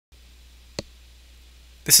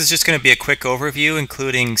This is just going to be a quick overview,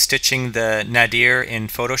 including stitching the nadir in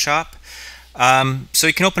Photoshop. So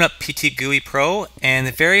you can open up PtGui Pro, and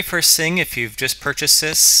the very first thing, if you've just purchased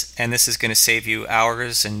this, and this is going to save you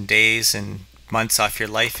hours and days and months off your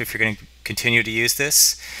life if you're going to continue to use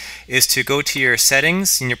this, is to go to your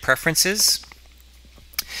settings and your preferences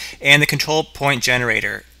and the control point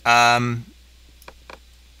generator. The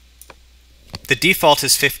default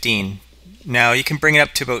is 15. Now you can bring it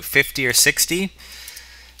up to about 50 or 60.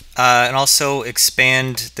 And also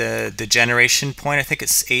expand the generation point. I think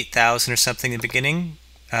it's 8,000 or something in the beginning.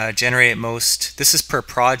 Generate at most. This is per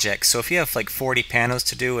project. So if you have like 40 panos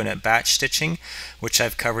to do in a batch stitching, which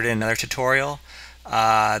I've covered in another tutorial,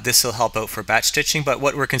 this will help out for batch stitching. But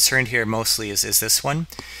what we're concerned here mostly is this one.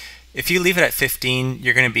 If you leave it at 15,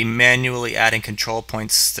 you're going to be manually adding control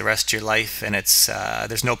points the rest of your life, and it's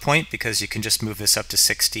there's no point because you can just move this up to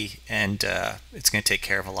 60, and it's going to take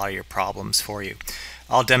care of a lot of your problems for you.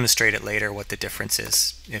 I'll demonstrate it later what the difference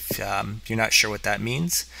is if you're not sure what that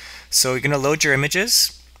means. So you're going to load your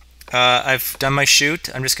images. I've done my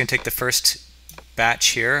shoot. I'm just going to take the first batch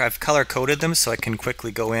here. I've color coded them so I can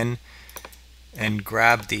quickly go in and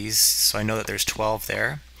grab these so I know that there's 12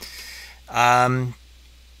 there.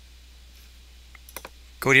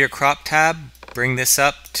 Go to your crop tab, bring this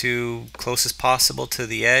up to close as possible to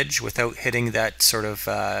the edge without hitting that sort of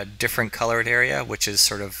different colored area, which is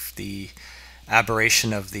sort of the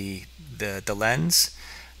aberration of the lens.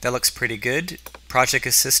 That looks pretty good. Project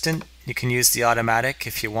Assistant, you can use the automatic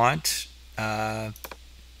if you want.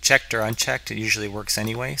 Checked or unchecked, it usually works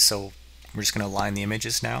anyway, so we're just going to align the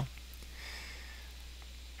images now.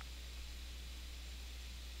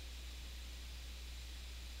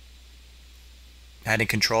 Adding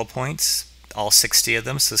control points, all 60 of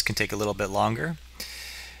them, so this can take a little bit longer.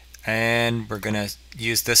 And we're going to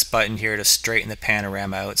use this button here to straighten the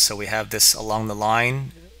panorama out, so we have this along the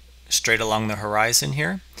line, straight along the horizon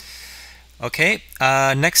here. Okay,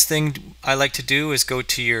 next thing I like to do is go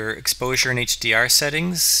to your exposure and HDR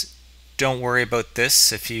settings. Don't worry about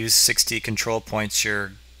this. If you use 60 control points,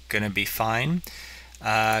 you're going to be fine.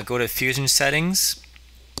 Go to fusion settings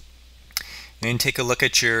and take a look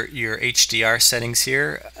at your HDR settings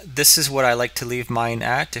here. This is what I like to leave mine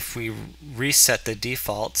at. If we reset the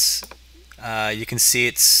defaults, you can see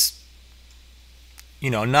it's,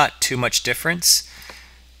 not too much difference.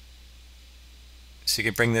 So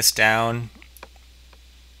you can bring this down,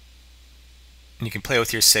 and you can play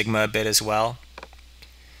with your sigma a bit as well.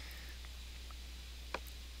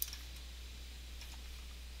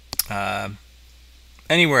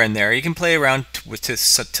 Anywhere in there. You can play around with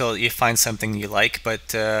this until you find something you like, but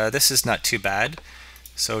this is not too bad.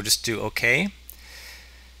 So just do OK.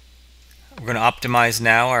 We're going to optimize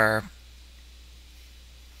now our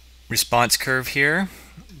response curve here.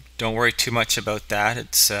 Don't worry too much about that.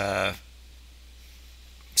 It's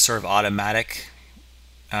sort of automatic.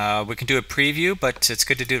 We can do a preview, but it's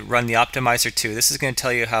good to run the optimizer too. This is going to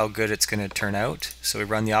tell you how good it's going to turn out. So we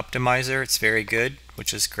run the optimizer. It's very good,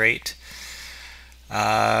 which is great.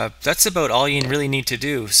 That's about all you really need to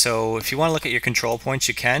do. So if you want to look at your control points,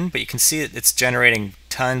 you can, but you can see it's generating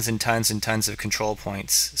tons and tons and tons of control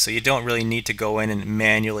points. So you don't really need to go in and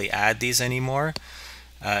manually add these anymore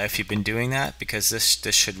if you've been doing that, because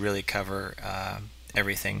this should really cover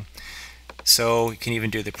everything. So you can even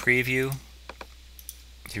do the preview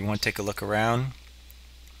if you want to take a look around.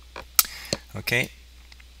 Okay.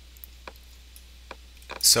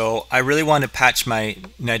 So I really want to patch my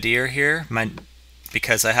nadir here,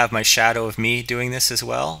 because I have my shadow of me doing this as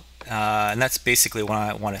well, and that's basically what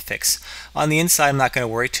I want to fix. On the inside, I'm not going to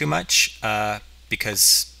worry too much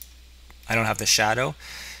because I don't have the shadow.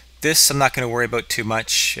 This I'm not going to worry about too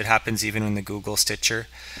much. It happens even in the Google Stitcher.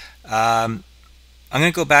 I'm going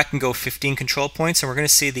to go back and go 15 control points, and we're going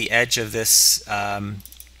to see the edge of this,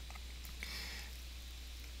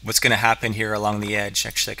 what's going to happen here along the edge.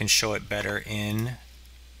 Actually, I can show it better in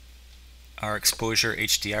our exposure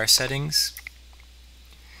HDR settings.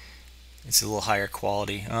 It's a little higher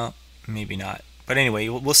quality. Oh, maybe not. But anyway,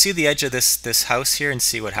 we'll see the edge of this house here and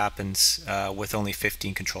see what happens with only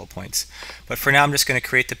 15 control points. But for now, I'm just going to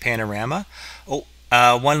create the panorama. Oh,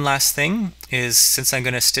 one last thing is, since I'm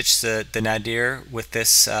going to stitch the nadir with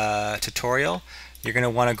this tutorial, you're going to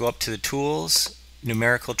want to go up to the Tools,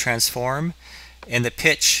 Numerical Transform, and the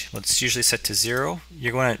pitch, well, it's usually set to 0.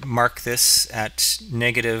 You're going to mark this at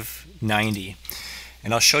 -90.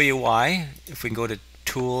 And I'll show you why. If we can go to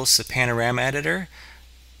Tools, the Panorama Editor,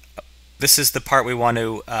 this is the part we want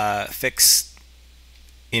to fix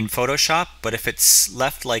in Photoshop, but if it's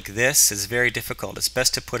left like this, it's very difficult. It's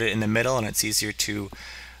best to put it in the middle, and it's easier to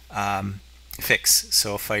fix.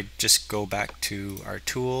 So if I just go back to our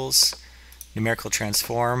tools, numerical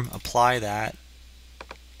transform, apply that,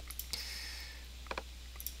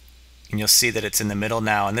 and you'll see that it's in the middle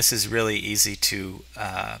now, and this is really easy to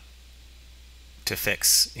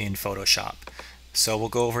fix in Photoshop. So we'll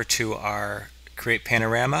go over to our create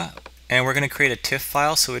panorama, and we're going to create a TIFF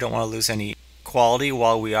file so we don't want to lose any quality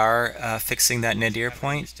while we are fixing that nadir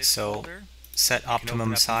point. So set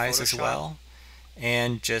optimum size as well,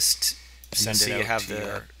 and just send it out. You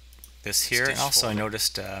have this here. And also I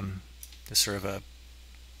noticed there's sort of a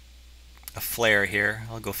flare here.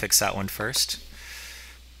 I'll go fix that one first.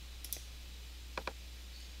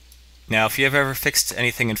 Now if you have ever fixed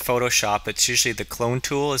anything in Photoshop, it's usually the clone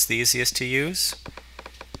tool is the easiest to use.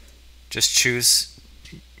 Just choose,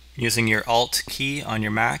 using your Alt key on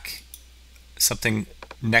your Mac, something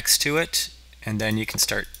next to it, and then you can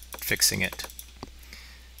start fixing it.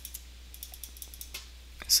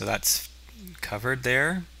 So that's covered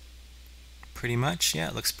there pretty much. Yeah,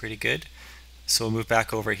 it looks pretty good. So we'll move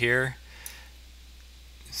back over here,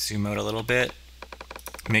 zoom out a little bit,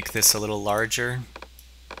 make this a little larger,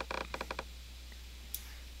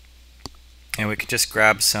 and we can just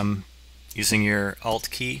grab some using your Alt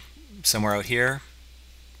key somewhere out here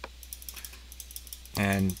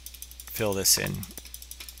and fill this in.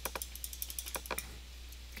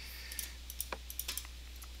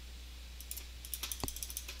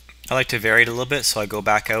 I like to vary it a little bit, so I go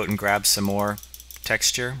back out and grab some more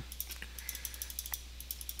texture.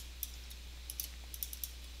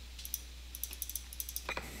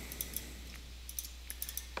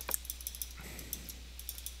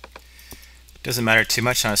 Doesn't matter too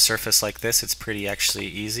much on a surface like this, it's pretty actually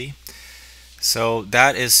easy. So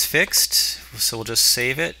that is fixed, so we'll just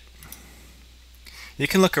save it. You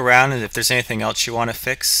can look around, and if there's anything else you want to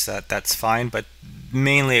fix, that's fine, but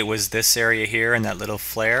mainly it was this area here and that little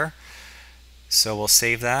flare. So we'll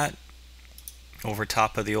save that over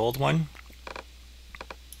top of the old one.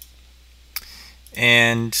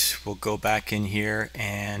 And we'll go back in here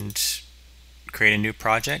and create a new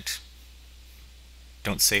project.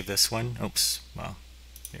 Don't save this one. Oops, well,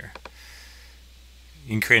 here.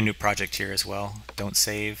 You can create a new project here as well. Don't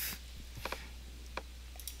save.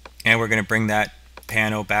 And we're going to bring that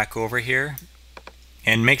Pano back over here.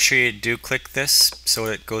 And make sure you do click this so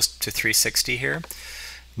it goes to 360 here.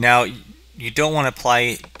 Now, you don't want to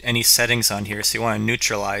apply any settings on here, so you want to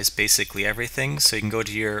neutralize basically everything. So you can go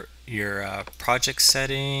to your project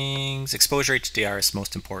settings. Exposure HDR is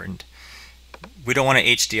most important. We don't want to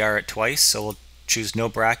HDR it twice, so we'll choose no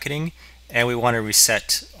bracketing, and we want to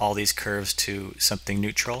reset all these curves to something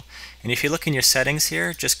neutral. And if you look in your settings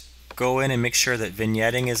here, just go in and make sure that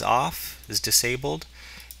vignetting is off, is disabled,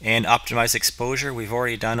 and optimize exposure. We've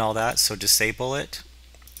already done all that, so disable it.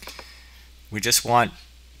 We just want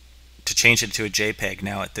to change it to a JPEG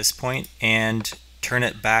now at this point, and turn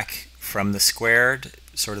it back from the squared,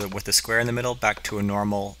 sort of with the square in the middle, back to a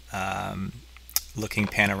normal looking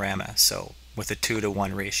panorama, so with a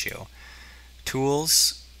 2:1 ratio.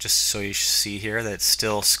 Tools, just so you see here that it's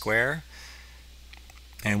still square,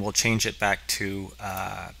 and we'll change it back to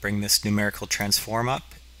bring this numerical transform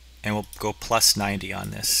up, and we'll go plus 90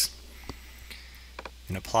 on this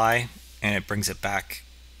and apply, and it brings it back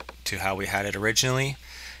to how we had it originally.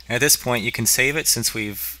 And at this point you can save it, since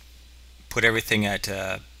we've put everything at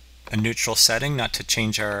a neutral setting, not to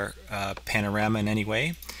change our panorama in any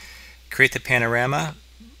way. Create the panorama,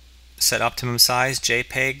 set optimum size,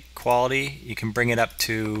 JPEG, quality. You can bring it up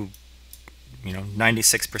to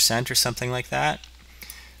 96% or something like that.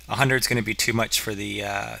 100 is going to be too much for the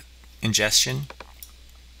ingestion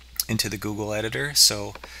into the Google editor.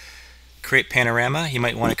 So create panorama. You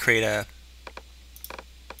might want to create a,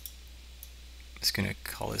 I'm just going to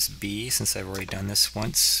call this B since I've already done this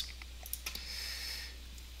once,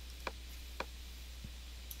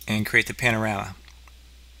 and create the panorama.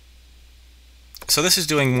 So this is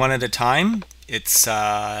doing one at a time. It's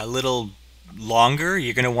a little longer.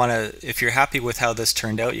 You're going to want to, if you're happy with how this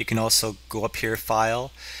turned out, you can also go up here,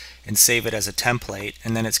 File, and save it as a template,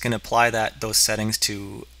 and then it's going to apply those settings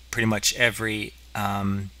to pretty much every,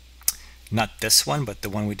 not this one, but the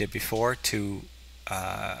one we did before, to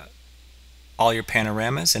all your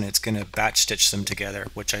panoramas, and it's going to batch stitch them together,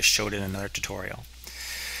 which I showed in another tutorial.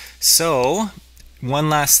 So one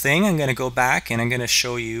last thing, I'm going to go back and I'm going to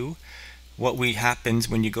show you what happens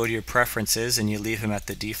when you go to your preferences and you leave them at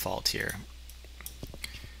the default here.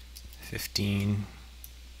 15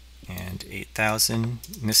 and 8000.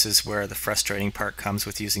 And this is where the frustrating part comes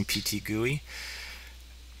with using PtGui.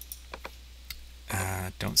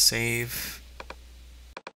 Don't save.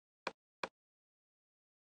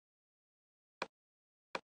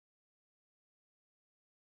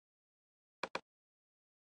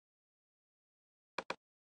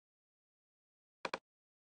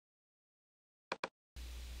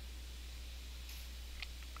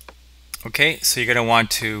 Okay, so you're going to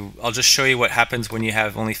want to, I'll just show you what happens when you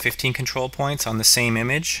have only 15 control points on the same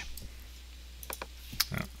image.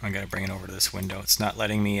 Oh, I got to bring it over to this window. It's not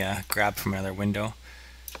letting me grab from another window.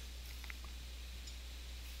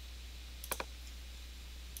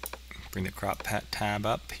 Bring the crop tab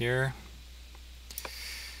up here.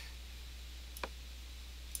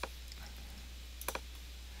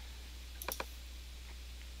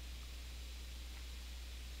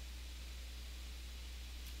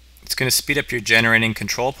 It's going to speed up your generating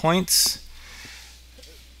control points.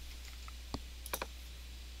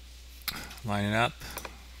 Line it up.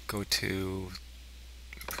 Go to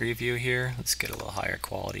preview here. Let's get a little higher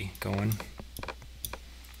quality going.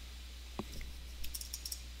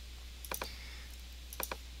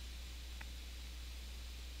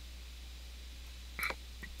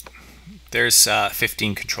 There's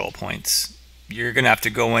 15 control points. You're going to have to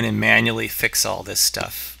go in and manually fix all this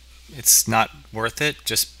stuff. It's not worth it.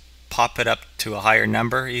 Just pop it up to a higher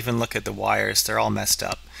number. Even look at the wires. They're all messed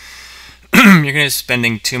up. You're going to be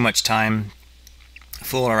spending too much time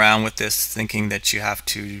fooling around with this, thinking that you have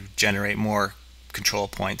to generate more control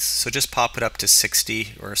points. So just pop it up to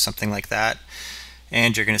 60 or something like that,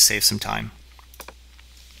 and you're going to save some time.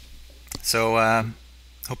 So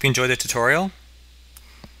hope you enjoyed the tutorial,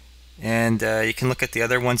 and you can look at the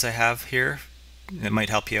other ones I have here. It might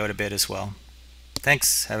help you out a bit as well.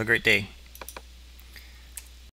 Thanks. Have a great day.